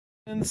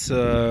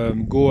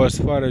Go as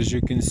far as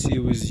you can see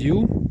with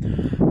you.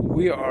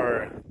 We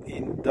are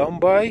in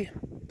Dombay,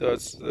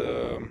 that's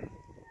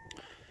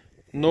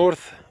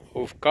north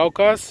of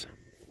Caucasus,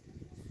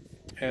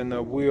 and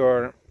we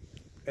are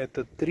at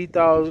the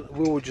 3,000.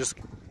 We were just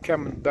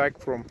coming back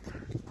from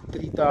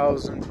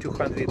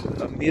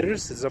 3,200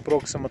 meters. It's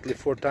approximately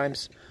 4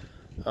 times.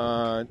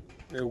 It's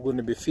going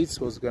to be feet,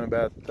 so it's going to be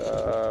about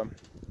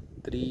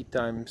 3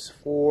 times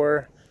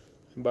 4,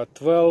 about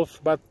 12,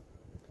 about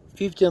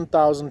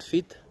 15,000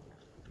 feet.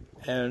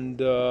 And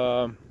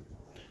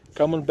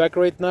coming back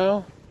right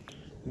now,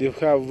 they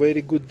have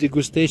very good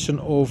degustation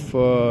of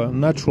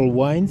natural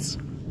wines.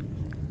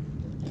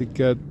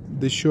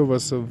 They show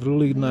us a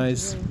really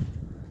nice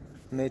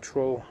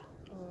natural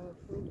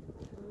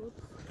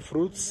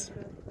fruits.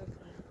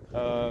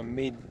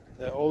 Made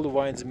all the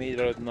wines made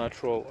out of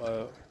natural.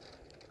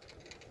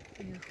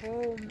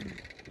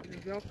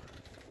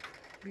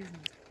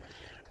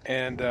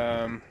 And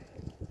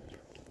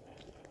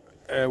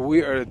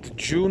we are at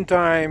June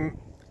time.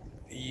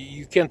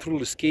 You can't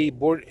really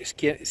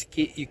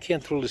you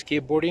can't really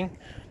skateboarding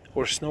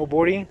or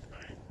snowboarding,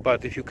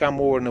 but if you come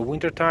over in the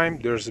winter time,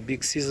 there's a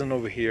big season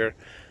over here,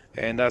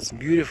 and that's a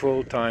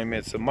beautiful time.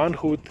 It's a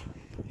manhood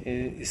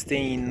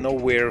staying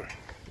nowhere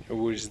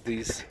with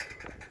this.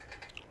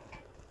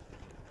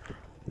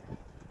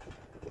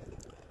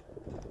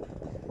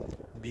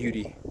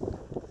 Beauty.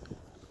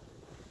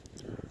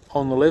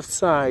 On the left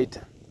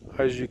side,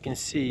 as you can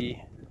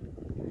see,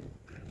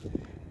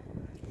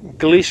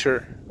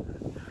 glacier.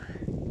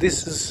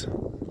 This is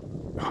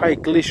high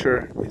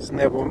glacier. It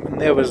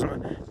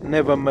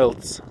never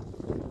melts.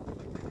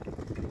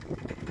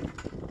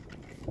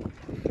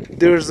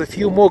 There's a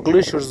few more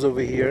glaciers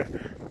over here,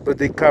 but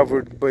they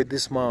covered by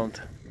this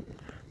mount.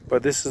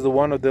 But this is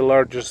one of the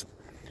largest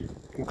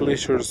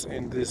glaciers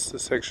in this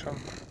section.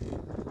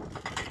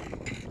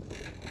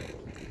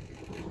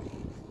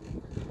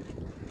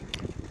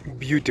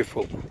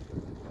 Beautiful,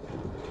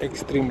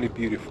 extremely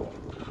beautiful.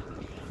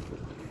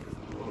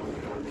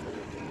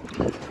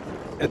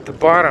 At the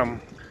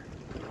bottom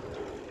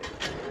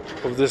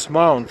of these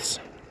mounts,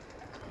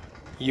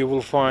 you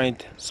will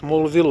find a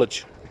small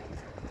village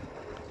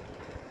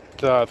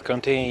that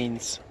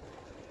contains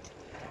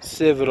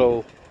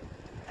several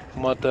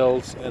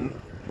motels and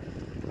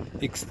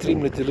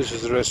extremely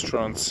delicious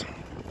restaurants.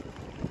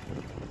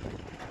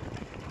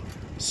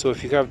 So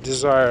if you have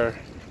desire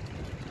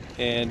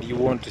and you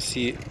want to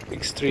see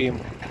extreme,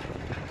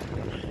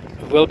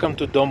 welcome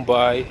to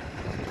Dombay,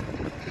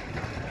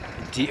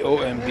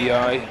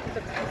 D-O-M-B-I.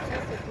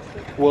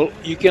 Well,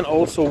 you can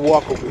also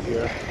walk over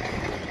here.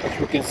 As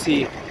you can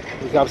see,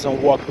 we have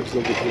some walkers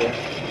over here.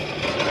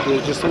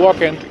 They're just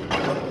walking.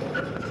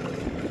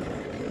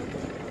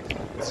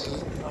 This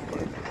is number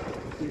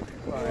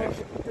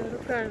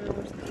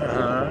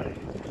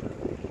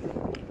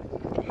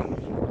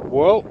 55.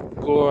 Well,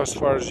 go as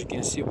far as you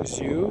can see with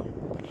you.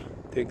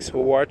 Thanks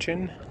for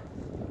watching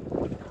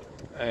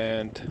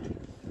and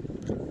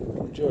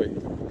enjoy.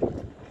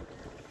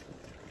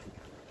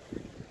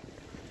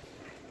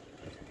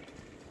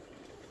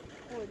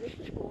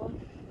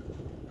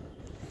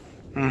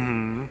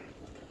 Mm-hmm.